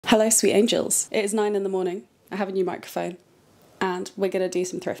Hello, sweet angels. It is 9 in the morning. I have a new microphone and we're gonna do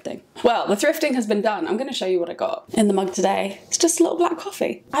some thrifting. Well, the thrifting has been done. I'm gonna show you what I got in the mug today. It's just a little black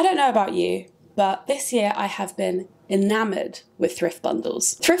coffee. I don't know about you, but this year I have been enamored with thrift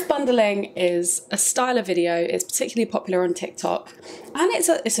bundles. Thrift bundling is a style of video. It's particularly popular on TikTok, and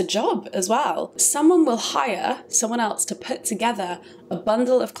it's a job as well. Someone will hire someone else to put together a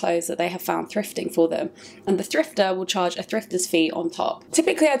bundle of clothes that they have found thrifting for them, and the thrifter will charge a thrifter's fee on top.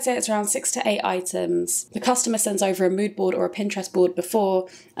 Typically, I'd say it's around 6 to 8 items. The customer sends over a mood board or a Pinterest board before,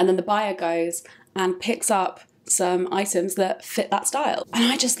 and then the buyer goes and picks up some items that fit that style.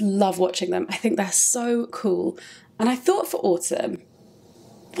 And I just love watching them. I think they're so cool. And I thought for autumn,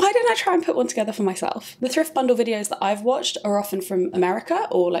 why didn't I try and put one together for myself? The thrift bundle videos that I've watched are often from America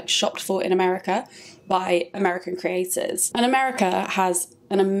or like shopped for in America by American creators. And America has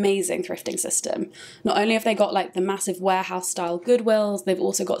an amazing thrifting system. Not only have they got like the massive warehouse style Goodwills, they've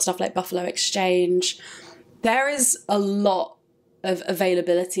also got stuff like Buffalo Exchange. There is a lot of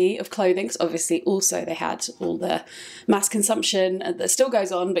availability of clothing. So obviously also they had all the mass consumption that still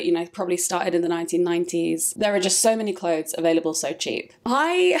goes on, but you know, probably started in the 1990s. There are just so many clothes available so cheap.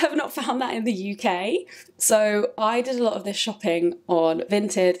 I have not found that in the UK. So I did a lot of this shopping on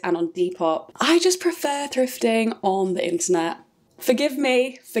Vinted and on Depop. I just prefer thrifting on the internet. Forgive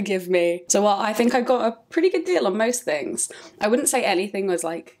me, forgive me. So while I think I got a pretty good deal on most things, I wouldn't say anything was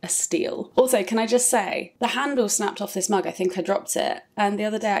like a steal. Also, can I just say, the handle snapped off this mug. I think I dropped it. And the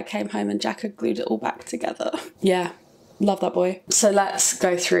other day I came home and Jack had glued it all back together. Yeah, love that boy. So let's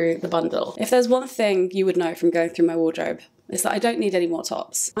go through the bundle. If there's one thing you would know from going through my wardrobe, is that I don't need any more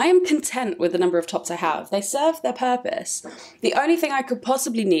tops. I am content with the number of tops I have. They serve their purpose. The only thing I could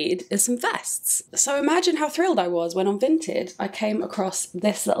possibly need is some vests. So imagine how thrilled I was when on Vinted I came across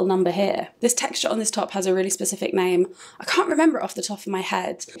this little number here. This texture on this top has a really specific name. I can't remember it off the top of my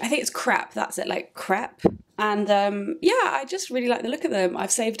head. I think it's crepe, that's it, like crepe. And yeah, I just really like the look of them.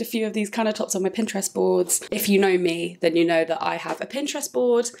 I've saved a few of these kind of tops on my Pinterest boards. If you know me, then you know that I have a Pinterest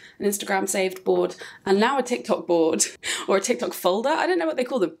board, an Instagram saved board, and now a TikTok board or a TikTok folder. I don't know what they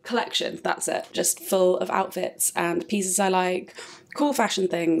call them. Collection, that's it. Just full of outfits and pieces I like, cool fashion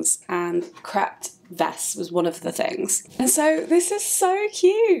things, and crepe vests was one of the things. And so this is so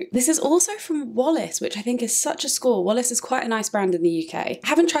cute. This is also from Wallace, which I think is such a score. Wallace is quite a nice brand in the UK. I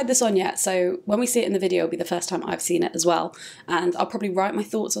haven't tried this on yet, so when we see it in the video, it'll be the first time I've seen it as well. And I'll probably write my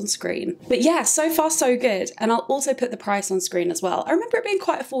thoughts on screen. But yeah, so far so good. And I'll also put the price on screen as well. I remember it being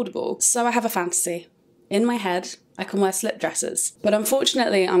quite affordable. So I have a fantasy. In my head, I can wear slip dresses. But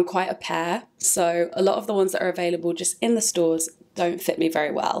unfortunately, I'm quite a pear. So a lot of the ones that are available just in the stores don't fit me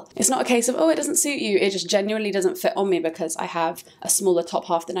very well. It's not a case of, oh, it doesn't suit you. It just genuinely doesn't fit on me because I have a smaller top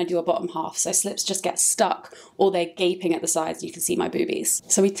half than I do a bottom half. So slips just get stuck or they're gaping at the sides. You can see my boobies.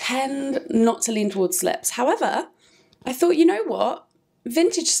 So we tend not to lean towards slips. However, I thought, you know what?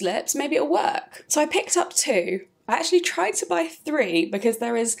 Vintage slips, maybe it'll work. So I picked up 2. I actually tried to buy 3 because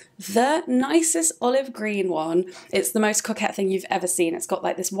there is the nicest olive green one. It's the most coquette thing you've ever seen. It's got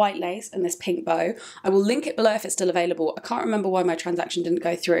like this white lace and this pink bow. I will link it below if it's still available. I can't remember why my transaction didn't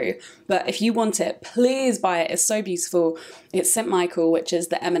go through, but if you want it, please buy it. It's so beautiful. It's St. Michael, which is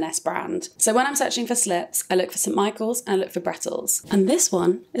the M&S brand. So when I'm searching for slips, I look for St. Michael's and I look for Brettles. And this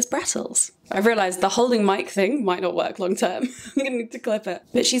one is Brettles. I've realised the holding mic thing might not work long term. I'm gonna need to clip it.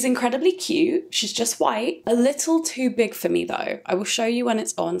 But she's incredibly cute. She's just white. A little too big for me though. I will show you when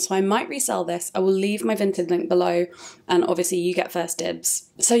it's on, so I might resell this. I will leave my Vinted link below, and obviously you get first dibs.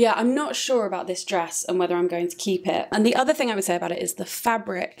 So yeah, I'm not sure about this dress and whether I'm going to keep it. And the other thing I would say about it is the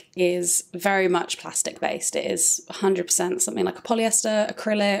fabric is very much plastic based. It is 100% something like a polyester,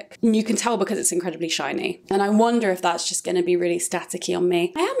 acrylic. And you can tell because it's incredibly shiny. And I wonder if that's just gonna be really staticky on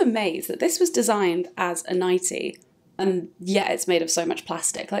me. I am amazed that this was designed as a nightie and yet it's made of so much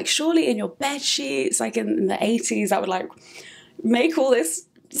plastic. Like surely in your bed sheets, like in the 80s, that would like make all this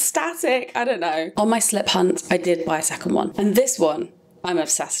static. I don't know. On my slip hunt, I did buy a second one. And this one I'm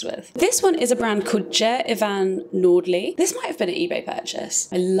obsessed with. This one is a brand called Jer Ivan Nordley. This might have been an eBay purchase.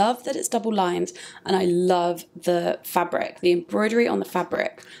 I love that it's double lined and I love the fabric, the embroidery on the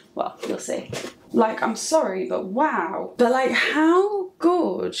fabric. Well, you'll see. Like, I'm sorry, but wow. But like, how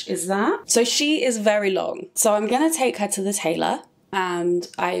gorge is that? So she is very long. So I'm gonna take her to the tailor. And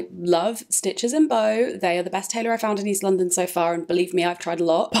I love Stitches and Bow. They are the best tailor I found in East London so far, and believe me, I've tried a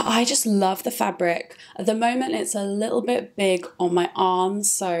lot. But I just love the fabric. At the moment, it's a little bit big on my arms,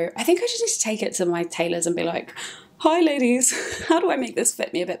 so I think I just need to take it to my tailors and be like, hi ladies, how do I make this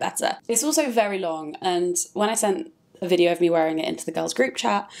fit me a bit better? It's also very long, and when I sent a video of me wearing it into the girls group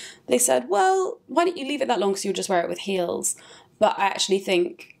chat, they said, well, why don't you leave it that long so you'll just wear it with heels? But I actually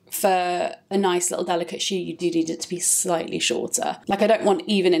think for a nice little delicate shoe, you do need it to be slightly shorter. Like I don't want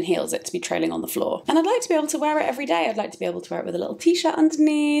even in heels it to be trailing on the floor. And I'd like to be able to wear it every day. I'd like to be able to wear it with a little t-shirt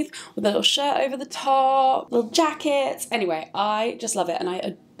underneath, with a little shirt over the top, little jackets. Anyway, I just love it and I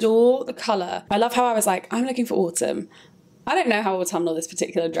adore the colour. I love how I was like, I'm looking for autumn. I don't know how autumnal this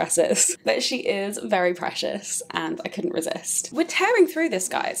particular dress is, but she is very precious and I couldn't resist. We're tearing through this,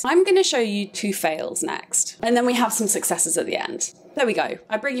 guys. I'm going to show you 2 fails next, and then we have some successes at the end. There we go.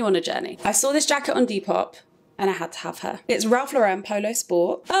 I bring you on a journey. I saw this jacket on Depop and I had to have her. It's Ralph Lauren Polo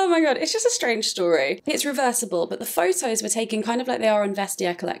Sport. Oh my God, it's just a strange story. It's reversible, but the photos were taken kind of like they are on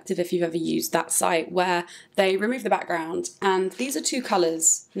Vestiaire Collective, if you've ever used that site, where they remove the background. And these are 2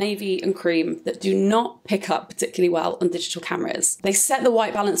 colours, navy and cream, that do not pick up particularly well on digital cameras. They set the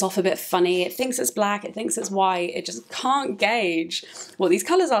white balance off a bit funny. It thinks it's black, it thinks it's white. It just can't gauge what these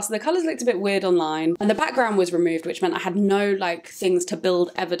colours are. So the colours looked a bit weird online. And the background was removed, which meant I had no like things to build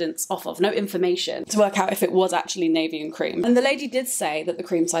evidence off of, no information to work out if it was actually navy and cream. And the lady did say that the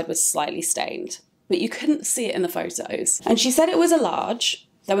cream side was slightly stained, but you couldn't see it in the photos. And she said it was a large.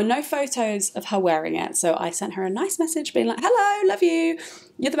 There were no photos of her wearing it, so I sent her a nice message being like, hello, love you,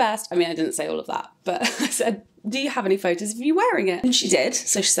 you're the best. I mean, I didn't say all of that, but I said, do you have any photos of you wearing it? And she did,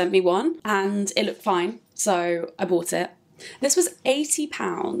 so she sent me one and it looked fine, so I bought it. This was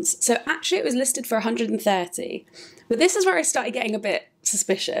 £80, so actually it was listed for 130, but this is where I started getting a bit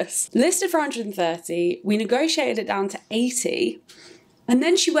suspicious. Listed for 130, we negotiated it down to 80, and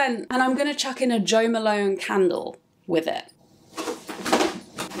then she went, and I'm gonna chuck in a Jo Malone candle with it.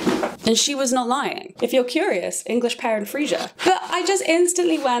 And she was not lying. If you're curious, English Pear and Freesia. But I just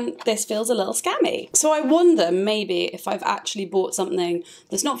instantly went, this feels a little scammy. So I wonder maybe if I've actually bought something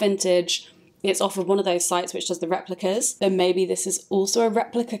that's not vintage, it's off of one of those sites which does the replicas, then maybe this is also a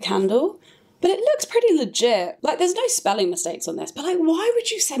replica candle. But it looks pretty legit. Like, there's no spelling mistakes on this, but like, why would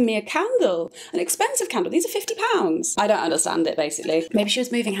you send me a candle? An expensive candle, these are £50. I don't understand it, basically. Maybe she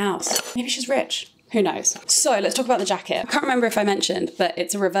was moving house. Maybe she's rich. Who knows? So let's talk about the jacket. I can't remember if I mentioned, but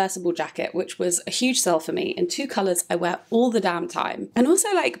it's a reversible jacket, which was a huge sell for me in 2 colours I wear all the damn time. And also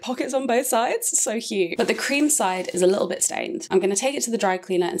like pockets on both sides, so cute. But the cream side is a little bit stained. I'm gonna take it to the dry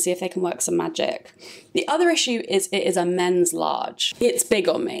cleaner and see if they can work some magic. The other issue is it is a men's large. It's big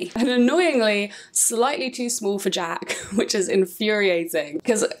on me. And annoyingly, slightly too small for Jack, which is infuriating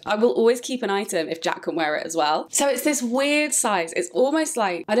because I will always keep an item if Jack can wear it as well. So it's this weird size. It's almost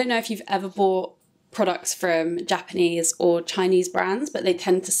like, I don't know if you've ever bought products from Japanese or Chinese brands, but they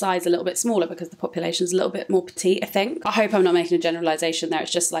tend to size a little bit smaller because the population's a little bit more petite, I think. I hope I'm not making a generalization there. It's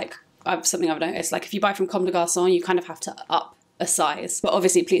just like something I've noticed. Like if you buy from Comme des Garçons, you kind of have to up a size. But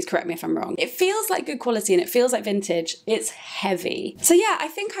obviously, please correct me if I'm wrong. It feels like good quality and it feels like vintage. It's heavy. So yeah, I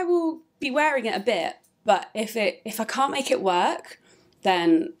think I will be wearing it a bit, but if I can't make it work,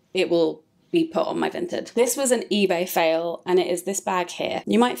 then it will be put on my vintage. This was an eBay fail and it is this bag here.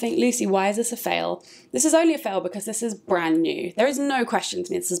 You might think, Lucy, why is this a fail? This is only a fail because this is brand new. There is no question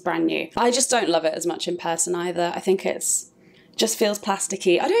to me this is brand new. I just don't love it as much in person either. I think it's just feels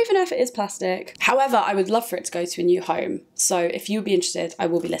plasticky. I don't even know if it is plastic. However, I would love for it to go to a new home. So if you'd be interested, I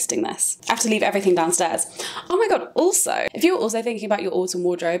will be listing this. I have to leave everything downstairs. Oh my God, also, if you're also thinking about your autumn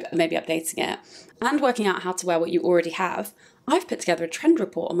wardrobe and maybe updating it and working out how to wear what you already have, I've put together a trend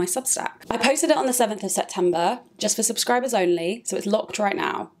report on my Substack. I posted it on the 7th of September, just for subscribers only, so it's locked right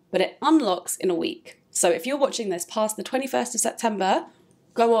now, but it unlocks in a week. So if you're watching this past the 21st of September,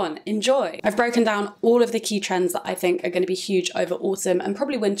 go on, enjoy. I've broken down all of the key trends that I think are going to be huge over autumn and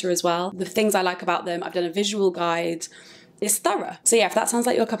probably winter as well. The things I like about them, I've done a visual guide. It's thorough. So yeah, if that sounds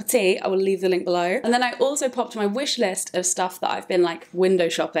like your cup of tea, I will leave the link below. And then I also popped my wish list of stuff that I've been like window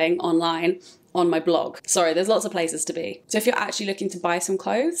shopping online on my blog. Sorry, there's lots of places to be. So if you're actually looking to buy some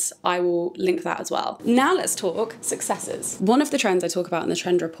clothes, I will link that as well. Now let's talk successes. One of the trends I talk about in the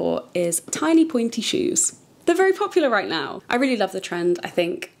trend report is tiny pointy shoes. They're very popular right now. I really love the trend. I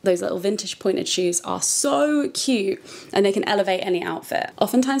think those little vintage pointed shoes are so cute and they can elevate any outfit.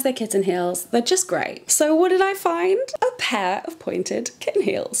 Oftentimes they're kitten heels. They're just great. So what did I find? A pair of pointed kitten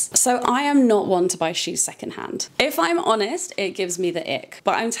heels. So I am not one to buy shoes secondhand. If I'm honest, it gives me the ick.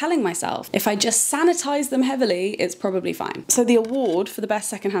 But I'm telling myself, if I just sanitize them heavily, it's probably fine. So the award for the best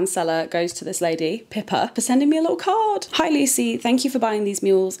secondhand seller goes to this lady, Pippa, for sending me a little card. Hi Lucy, thank you for buying these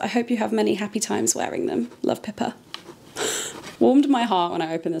mules. I hope you have many happy times wearing them. Love, Pippa. Warmed my heart when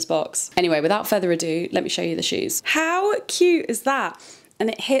I opened this box. Anyway, without further ado, let me show you the shoes. How cute is that? and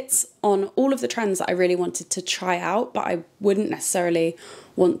it hits on all of the trends that I really wanted to try out, but I wouldn't necessarily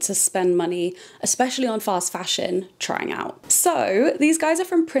want to spend money, especially on fast fashion, trying out. So these guys are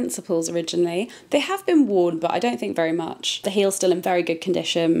from Principles originally. They have been worn, but I don't think very much. The heel's still in very good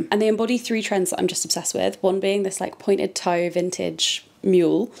condition, and they embody 3 trends that I'm just obsessed with. One being this like pointed toe vintage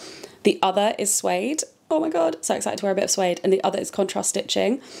mule. The other is suede. Oh my God, so excited to wear a bit of suede. And the other is contrast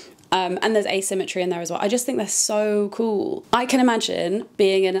stitching. And there's asymmetry in there as well. I just think they're so cool. I can imagine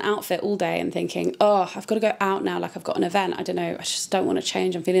being in an outfit all day and thinking, oh, I've got to go out now, like I've got an event. I don't know, I just don't want to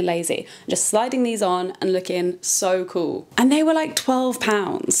change. I'm feeling lazy. Just sliding these on and looking so cool. And they were like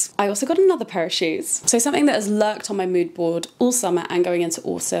 £12. I also got another pair of shoes. So something that has lurked on my mood board all summer and going into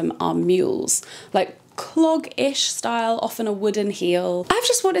autumn are mules. Like clog-ish style, often a wooden heel. I've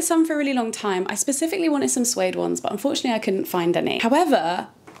just wanted some for a really long time. I specifically wanted some suede ones, but unfortunately I couldn't find any. However,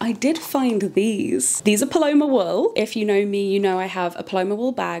 I did find these. These are Paloma wool. If you know me, you know I have a Paloma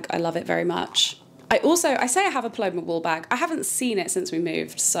wool bag. I love it very much. I say I have a Paloma wool bag. I haven't seen it since we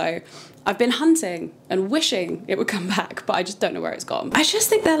moved, so I've been hunting and wishing it would come back, but I just don't know where it's gone. I just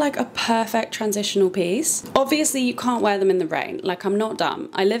think they're like a perfect transitional piece. Obviously you can't wear them in the rain. Like, I'm not dumb.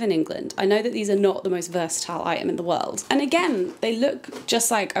 I live in England. I know that these are not the most versatile item in the world. And again, they look just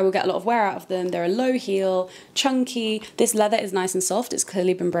like I will get a lot of wear out of them. They're a low heel, chunky. This leather is nice and soft. It's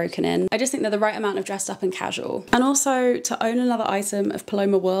clearly been broken in. I just think they're the right amount of dressed up and casual. And also to own another item of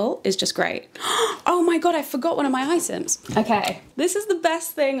Paloma wool is just great. Oh my God, I forgot one of my items. Okay, this is the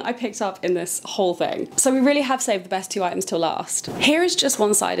best thing I picked up in this whole thing. So we really have saved the best 2 items till last. Here is just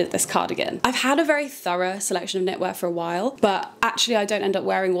one side of this cardigan. I've had a very thorough selection of knitwear for a while, but actually I don't end up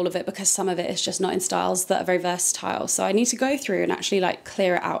wearing all of it because some of it is just not in styles that are very versatile. So I need to go through and actually like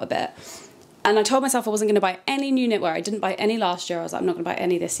clear it out a bit. And I told myself I wasn't going to buy any new knitwear. I didn't buy any last year. I was like, I'm not going to buy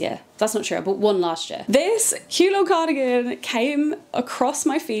any this year. That's not true. I bought one last year. This cute little cardigan came across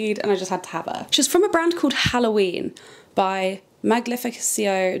my feed and I just had to have her. She's from a brand called Halloween by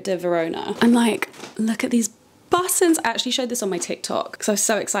Maglificio de Verona. And like, look at these buttons. I actually showed this on my TikTok because I was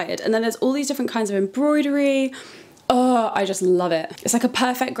so excited. And then there's all these different kinds of embroidery. Oh, I just love it. It's like a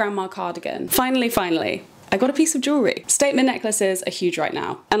perfect grandma cardigan. Finally. I got a piece of jewelry. Statement necklaces are huge right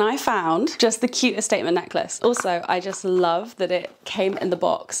now. And I found just the cutest statement necklace. Also, I just love that it came in the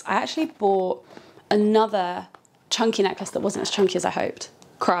box. I actually bought another chunky necklace that wasn't as chunky as I hoped.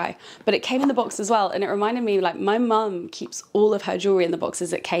 Cry. But it came in the box as well, and it reminded me, like, my mum keeps all of her jewelry in the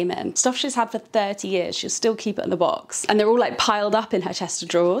boxes it came in. Stuff she's had for 30 years, she'll still keep it in the box. And they're all like piled up in her chest of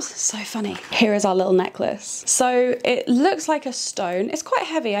drawers. So funny. Here is our little necklace. So it looks like a stone. It's quite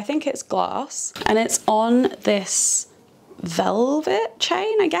heavy. I think it's glass. And it's on this velvet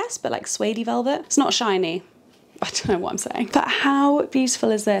chain, I guess, but like suede velvet. It's not shiny. I don't know what I'm saying. But how beautiful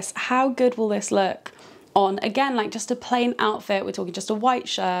is this? How good will this look on, again, like just a plain outfit? We're talking just a white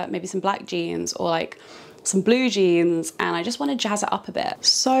shirt, maybe some black jeans, or like some blue jeans, and I just want to jazz it up a bit.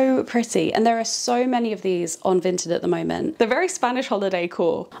 So pretty. And there are so many of these on Vinted at the moment. They're very Spanish holiday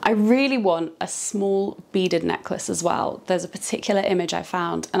core. I really want a small beaded necklace as well. There's a particular image I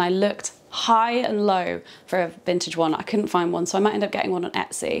found and I looked high and low for a vintage one. I couldn't find one, so I might end up getting one on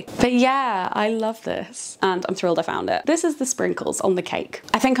Etsy. But yeah, I love this and I'm thrilled I found it. This is the sprinkles on the cake.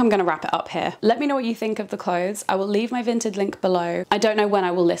 I think I'm gonna wrap it up here. Let me know what you think of the clothes. I will leave my Vinted link below. I don't know when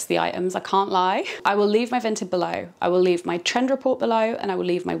I will list the items, I can't lie. I will leave my Vinted below. I will leave my trend report below, and I will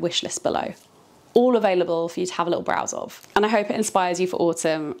leave my wish list below. All available for you to have a little browse of. And I hope it inspires you for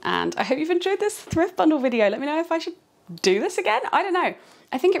autumn, and I hope you've enjoyed this thrift bundle video. Let me know if I should do this again. I don't know.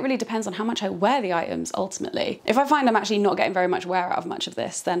 I think it really depends on how much I wear the items ultimately. If I find I'm actually not getting very much wear out of much of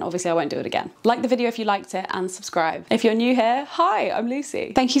this, then obviously I won't do it again. Like the video if you liked it, and subscribe. If you're new here, hi, I'm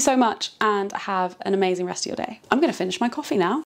Lucy. Thank you so much and have an amazing rest of your day. I'm gonna finish my coffee now.